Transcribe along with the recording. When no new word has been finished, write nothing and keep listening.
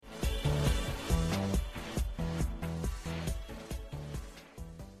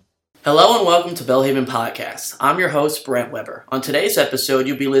Hello and welcome to Bellhaven Podcast. I'm your host, Brent Weber. On today's episode,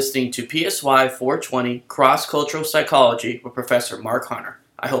 you'll be listening to PSY 420 Cross Cultural Psychology with Professor Mark Hunter.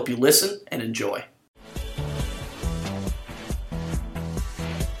 I hope you listen and enjoy.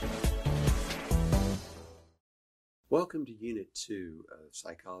 Welcome to Unit 2 of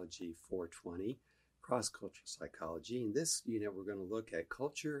Psychology 420, Cross-Cultural Psychology. In this unit, we're going to look at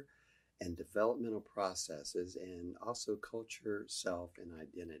culture and developmental processes and also culture, self, and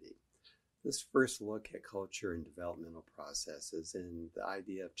identity. Let's first look at culture and developmental processes and the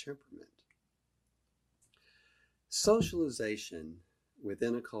idea of temperament. Socialization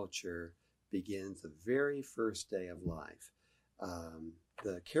within a culture begins the very first day of life.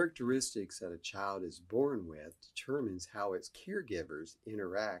 The characteristics that a child is born with determines how its caregivers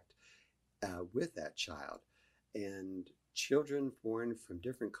interact with that child. And children born from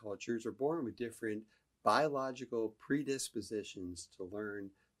different cultures are born with different biological predispositions to learn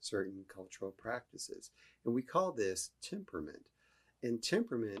certain cultural practices. And we call this temperament. And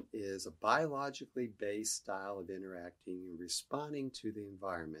temperament is a biologically based style of interacting and responding to the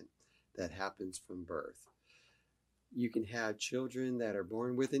environment that happens from birth. You can have children that are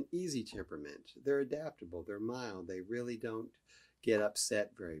born with an easy temperament. They're adaptable, they're mild, they really don't get upset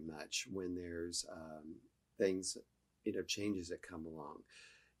very much when there's changes that come along.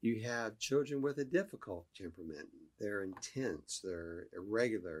 You have children with a difficult temperament. They're intense, they're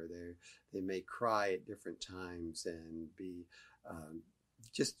irregular, they may cry at different times and be,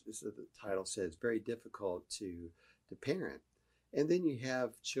 just as the title says, very difficult to parent. And then you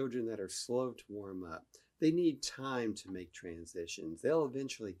have children that are slow to warm up. They need time to make transitions. They'll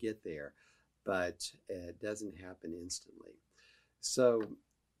eventually get there, but it doesn't happen instantly. So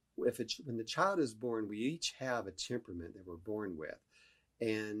when the child is born, we each have a temperament that we're born with.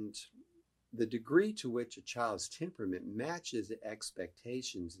 And the degree to which a child's temperament matches the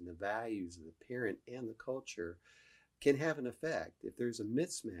expectations and the values of the parent and the culture can have an effect. If there's a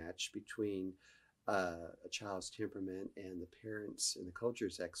mismatch between a child's temperament and the parents' and the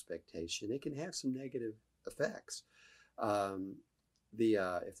culture's expectation, it can have some negative effects.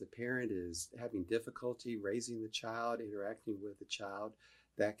 If the parent is having difficulty raising the child, interacting with the child,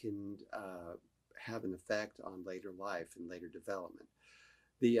 that can have an effect on later life and later development.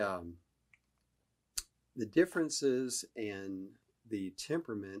 The differences in the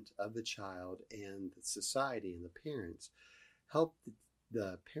temperament of the child and the society and the parents help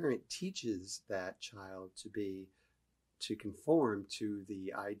the parent teaches that child to conform to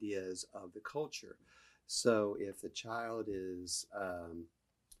the ideas of the culture. So if the child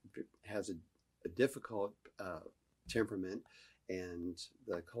has a difficult temperament and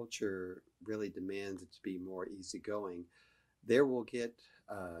the culture really demands it to be more easygoing, they will get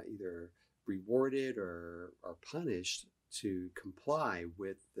either rewarded or punished to comply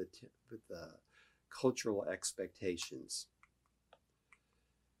with the cultural expectations.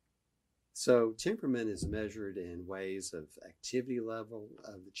 So temperament is measured in ways of activity level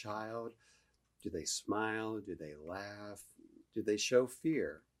of the child. Do they smile? Do they laugh? Do they show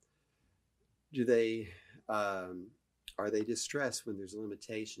fear? Are they distressed when there's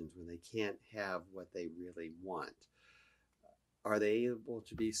limitations, when they can't have what they really want? Are they able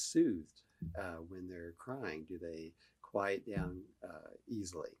to be soothed when they're crying? Do they quiet down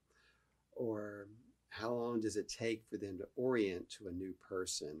easily? Or how long does it take for them to orient to a new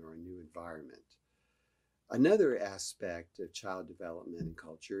person or a new environment? Another aspect of child development and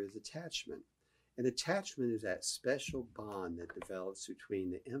culture is attachment. And attachment is that special bond that develops between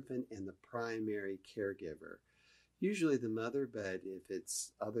the infant and the primary caregiver. Usually the mother, but if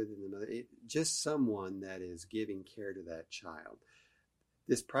it's other than the mother, just someone that is giving care to that child.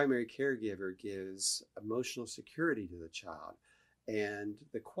 This primary caregiver gives emotional security to the child. And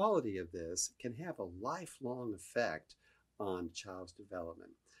the quality of this can have a lifelong effect on the child's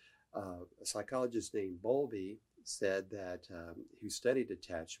development. A psychologist named Bowlby said that, who studied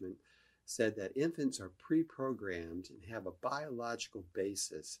attachment, said that infants are pre-programmed and have a biological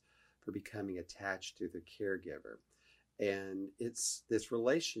basis for becoming attached to their caregiver. And this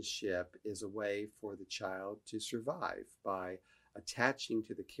relationship is a way for the child to survive by attaching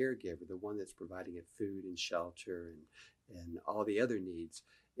to the caregiver, the one that's providing it food and shelter and all the other needs.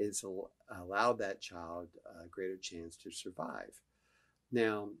 It's allowed that child a greater chance to survive.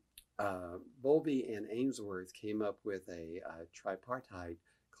 Now, Bowlby and Ainsworth came up with a tripartite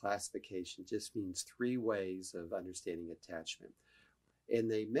classification. Just means three ways of understanding attachment. And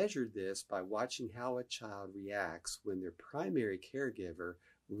they measured this by watching how a child reacts when their primary caregiver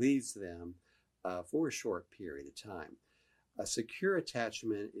leaves them for a short period of time. A secure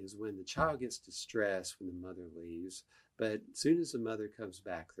attachment is when the child gets distressed when the mother leaves, but as soon as the mother comes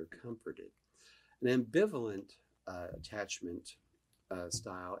back, they're comforted. An ambivalent attachment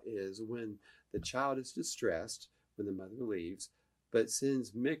style is when the child is distressed when the mother leaves, but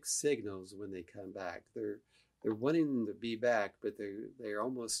sends mixed signals when they come back. They're wanting them to be back, but they're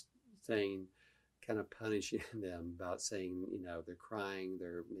almost saying, kind of punishing them about saying, they're crying,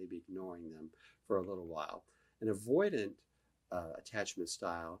 they're maybe ignoring them for a little while. An avoidant attachment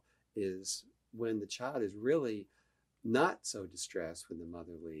style is when the child is really not so distressed when the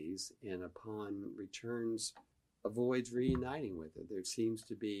mother leaves, and upon returns avoids reuniting with her. There seems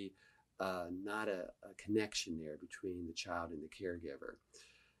to be not a connection there between the child and the caregiver.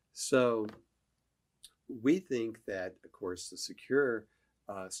 So we think that, of course, the secure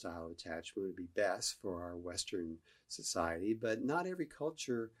style of attachment would be best for our Western society, but not every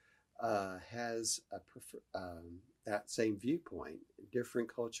culture has that same viewpoint.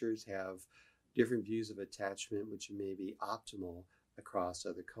 Different cultures have different views of attachment, which may be optimal across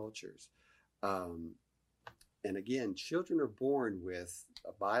other cultures. And again, children are born with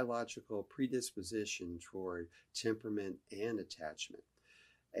a biological predisposition toward temperament and attachment.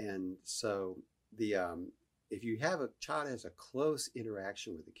 And so if you have a child has a close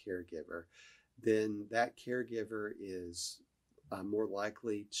interaction with a caregiver, then that caregiver is more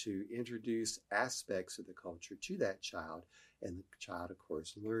likely to introduce aspects of the culture to that child, and the child, of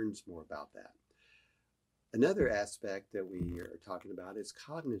course, learns more about that. Another aspect that we are talking about is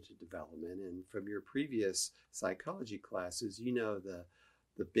cognitive development. And from your previous psychology classes,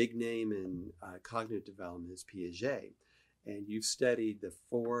 the big name in cognitive development is Piaget. And you've studied the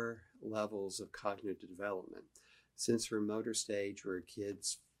 4 levels of cognitive development. Sensorimotor stage, where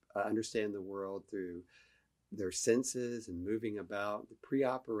kids understand the world through their senses and moving about. The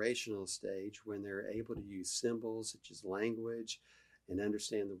pre-operational stage, when they're able to use symbols such as language and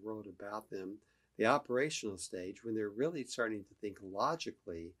understand the world about them. The operational stage, when they're really starting to think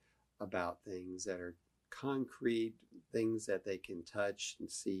logically about things that are concrete, things that they can touch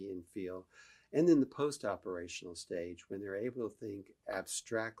and see and feel. And then the post-operational stage, when they're able to think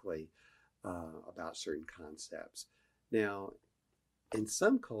abstractly about certain concepts. Now, in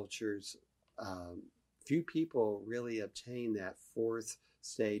some cultures, few people really obtain that 4th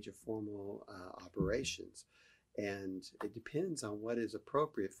stage of formal operations. And it depends on what is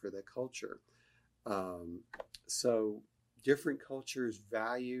appropriate for the culture. So different cultures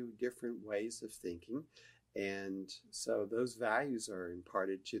value different ways of thinking. And so those values are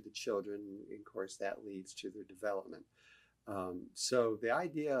imparted to the children. And of course, that leads to their development. So the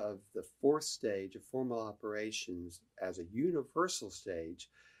idea of the 4th stage of formal operations as a universal stage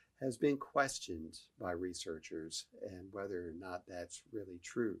has been questioned by researchers, and whether or not that's really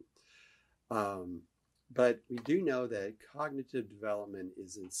true. But we do know that cognitive development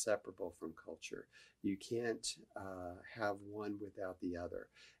is inseparable from culture. You can't have one without the other.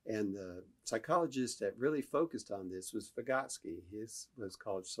 And the psychologist that really focused on this was Vygotsky. His was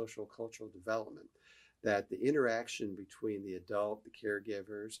called social cultural development, that the interaction between the adult, the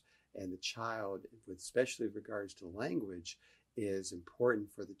caregivers, and the child, especially with regards to language, is important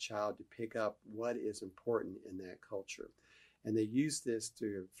for the child to pick up what is important in that culture. And they use this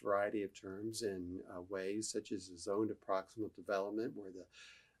through a variety of terms and ways, such as the zoned proximal development, where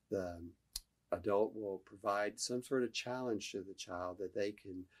the adult will provide some sort of challenge to the child that they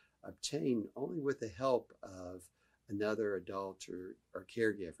can obtain only with the help of another adult or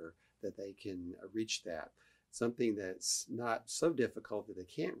caregiver, that they can reach that. Something that's not so difficult that they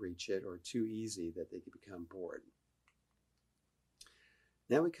can't reach it, or too easy that they can become bored.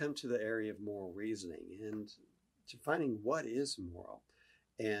 Now we come to the area of moral reasoning and defining what is moral.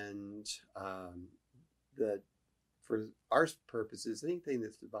 And for our purposes, anything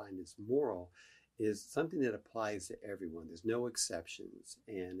that's defined as moral is something that applies to everyone. There's no exceptions,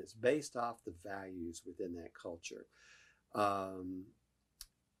 and it's based off the values within that culture.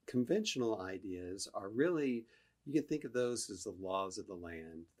 Conventional ideas are really, you can think of those as the laws of the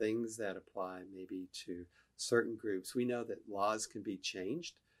land, things that apply maybe to certain groups. We know that laws can be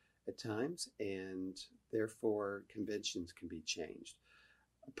changed at times, and therefore conventions can be changed.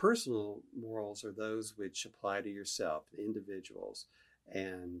 Personal morals are those which apply to yourself, individuals,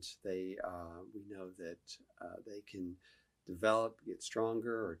 and we know that they can develop, get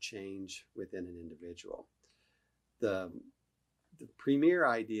stronger, or change within an individual. The premier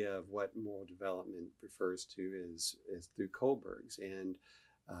idea of what moral development refers to is through Kohlberg's, and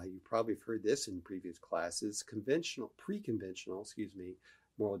you probably have heard this in previous classes. Pre-conventional,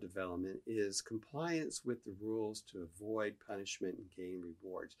 moral development is compliance with the rules to avoid punishment and gain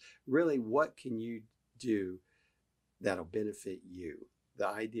rewards. Really, what can you do that'll benefit you? The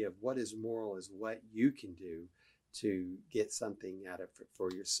idea of what is moral is what you can do to get something out of it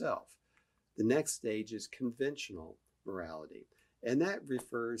for yourself. The next stage is conventional morality, and that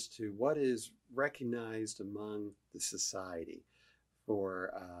refers to what is recognized among the society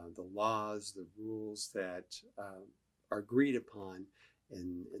for the laws, the rules that are agreed upon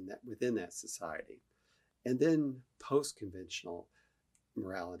within that society. And then post-conventional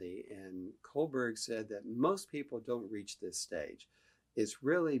morality, and Kohlberg said that most people don't reach this stage. It's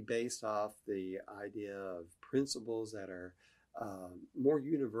really based off the idea of principles that are more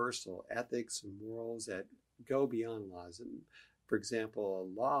universal, ethics and morals that go beyond laws. And for example, a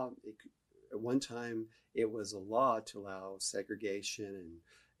law, at one time it was a law to allow segregation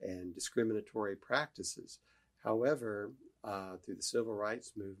and discriminatory practices. However, through the civil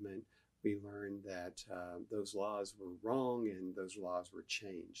rights movement, we learned that those laws were wrong and those laws were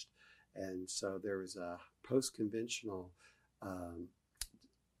changed. And so there was a post-conventional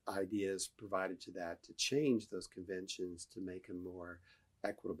ideas provided to that to change those conventions to make them more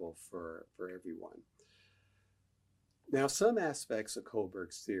equitable for everyone. Now, some aspects of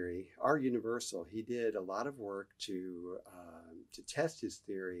Kohlberg's theory are universal. He did a lot of work to test his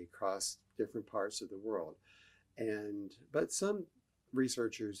theory across different parts of the world. But some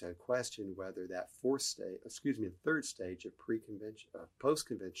researchers have questioned whether that third stage of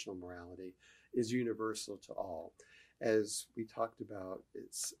post-conventional morality is universal to all. As we talked about,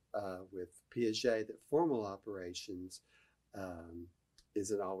 it's with Piaget that formal operations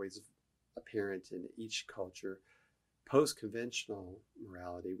isn't always apparent in each culture. Post-conventional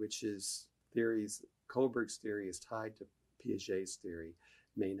morality, which is Kohlberg's theory is tied to Piaget's theory,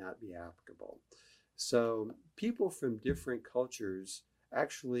 may not be applicable. So people from different cultures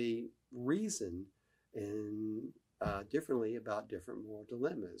actually reason differently about different moral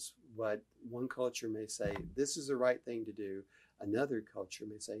dilemmas. What one culture may say, this is the right thing to do, another culture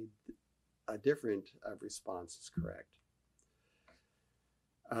may say a different response is correct.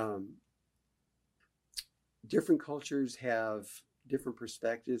 Different cultures have different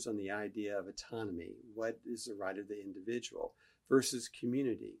perspectives on the idea of autonomy. What is the right of the individual versus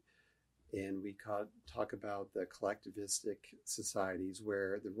community? And we talk about the collectivistic societies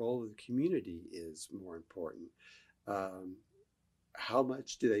where the role of the community is more important. How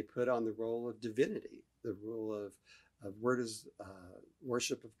much do they put on the role of divinity, the role of where does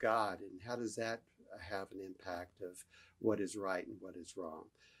worship of God, and how does that have an impact of what is right and what is wrong?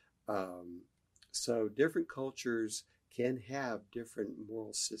 So different cultures can have different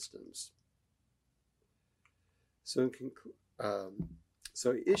moral systems. So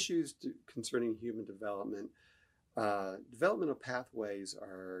issues concerning human development, developmental pathways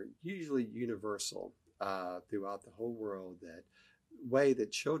are usually universal throughout the whole world. That way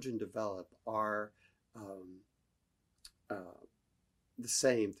that children develop are the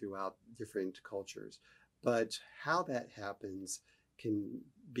same throughout different cultures. But how that happens can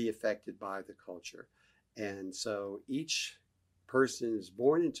be affected by the culture. And so each person is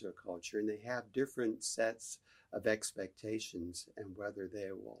born into a culture and they have different sets of expectations, and whether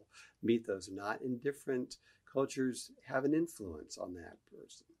they will meet those or not in different cultures have an influence on that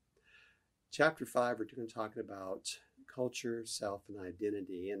person. Chapter 5, we're going to talk about culture, self, and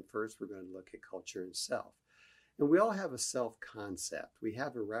identity. And first, we're going to look at culture and self. And we all have a self-concept. We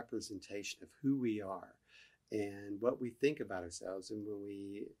have a representation of who we are and what we think about ourselves, and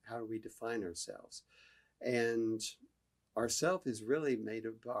how do we define ourselves. And our self is really made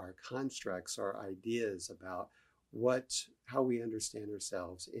of our constructs, our ideas about how we understand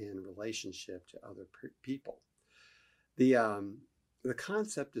ourselves in relationship to other people. The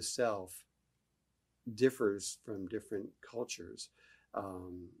concept of self differs from different cultures.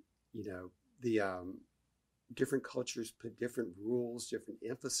 Different cultures put different rules, different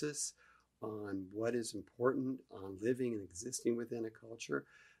emphasis on what is important on living and existing within a culture.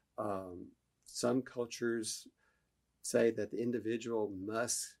 Some cultures say that the individual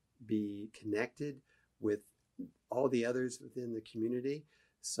must be connected with all the others within the community.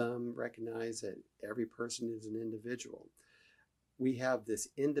 Some recognize that every person is an individual. We have this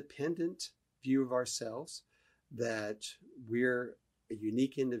independent view of ourselves, that we're a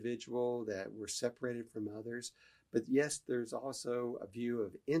unique individual, that we're separated from others. But yes, there's also a view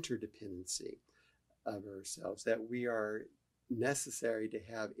of interdependency of ourselves, that we are necessary to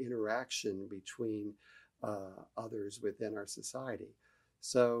have interaction between others within our society.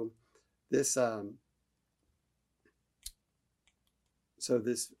 So this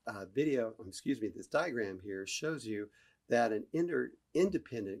this diagram here shows you that an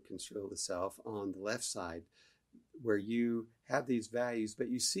independent control of the self on the left side, where you have these values, but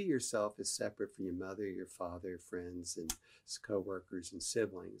you see yourself as separate from your mother, your father, friends, and co-workers and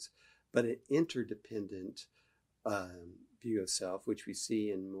siblings. But an interdependent view of self, which we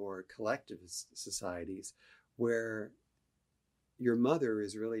see in more collectivist societies, where your mother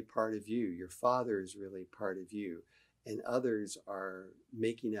is really part of you, your father is really part of you, and others are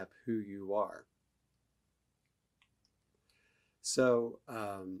making up who you are. So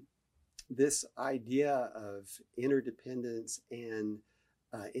this idea of interdependence and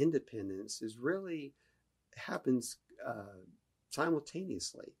independence is really happens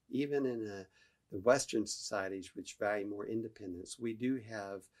simultaneously. Even in the Western societies, which value more independence, we do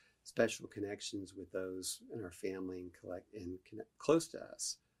have special connections with those in our family and close to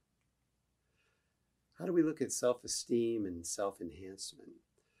us. How do we look at self-esteem and self-enhancement?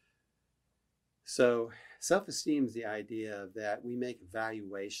 So self-esteem is the idea that we make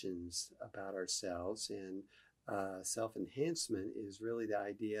evaluations about ourselves, and self-enhancement is really the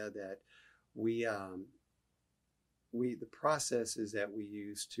idea that the processes that we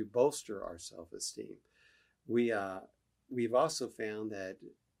use to bolster our self-esteem. We've also found that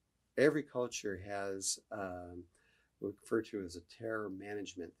every culture has what we refer to as a terror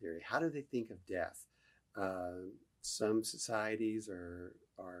management theory. How do they think of death? Some societies are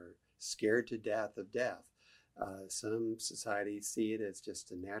scared to death of death. Some societies see it as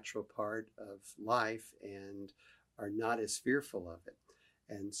just a natural part of life and are not as fearful of it.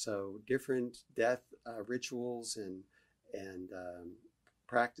 And so different death rituals and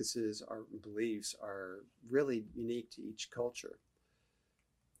practices or beliefs are really unique to each culture.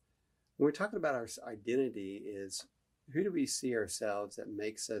 When we're talking about our identity, is who do we see ourselves that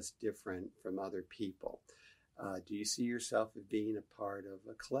makes us different from other people? Do you see yourself as being a part of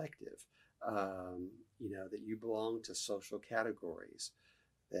a collective? That you belong to social categories,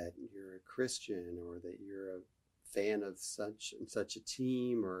 that you're a Christian, or that you're a fan of such and such a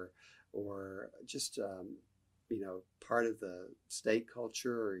team, or just part of the state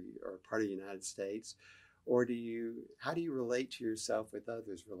culture, or part of the United States? Or how do you relate to yourself with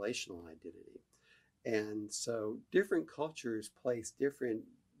others? Relational identity. And so different cultures place different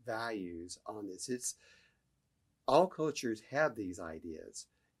values on this. All cultures have these ideas.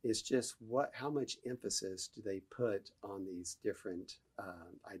 It's just how much emphasis do they put on these different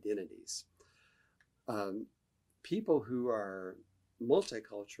identities? People who are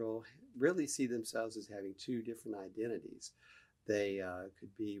multicultural really see themselves as having two different identities. They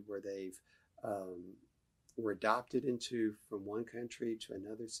could be where were adopted from one country to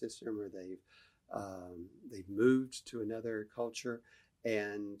another system, or they've moved to another culture,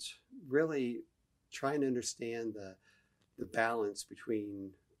 and really trying to understand the balance between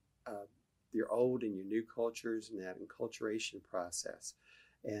your old and your new cultures and that enculturation process.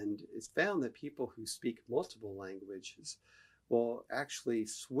 And it's found that people who speak multiple languages will actually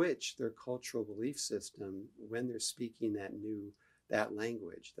switch their cultural belief system when they're speaking that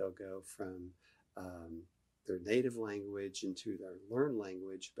language. They'll go from their native language into their learned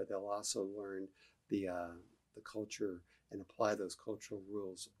language, but they'll also learn the culture and apply those cultural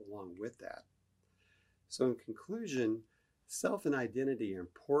rules along with that. So in conclusion, self and identity are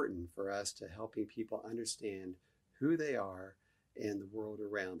important for us to helping people understand who they are and the world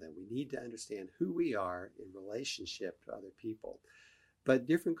around them. We need to understand who we are in relationship to other people. But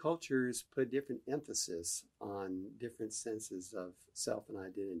different cultures put different emphasis on different senses of self and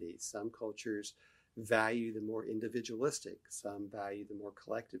identity. Some cultures value the more individualistic, some value the more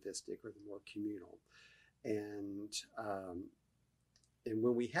collectivistic or the more communal. And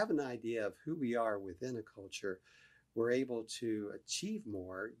when we have an idea of who we are within a culture, we're able to achieve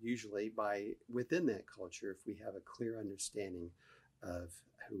more, usually within that culture, if we have a clear understanding of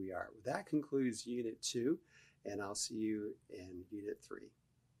who we are. That concludes Unit 2, and I'll see you in Unit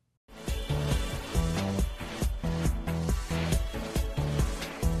 3.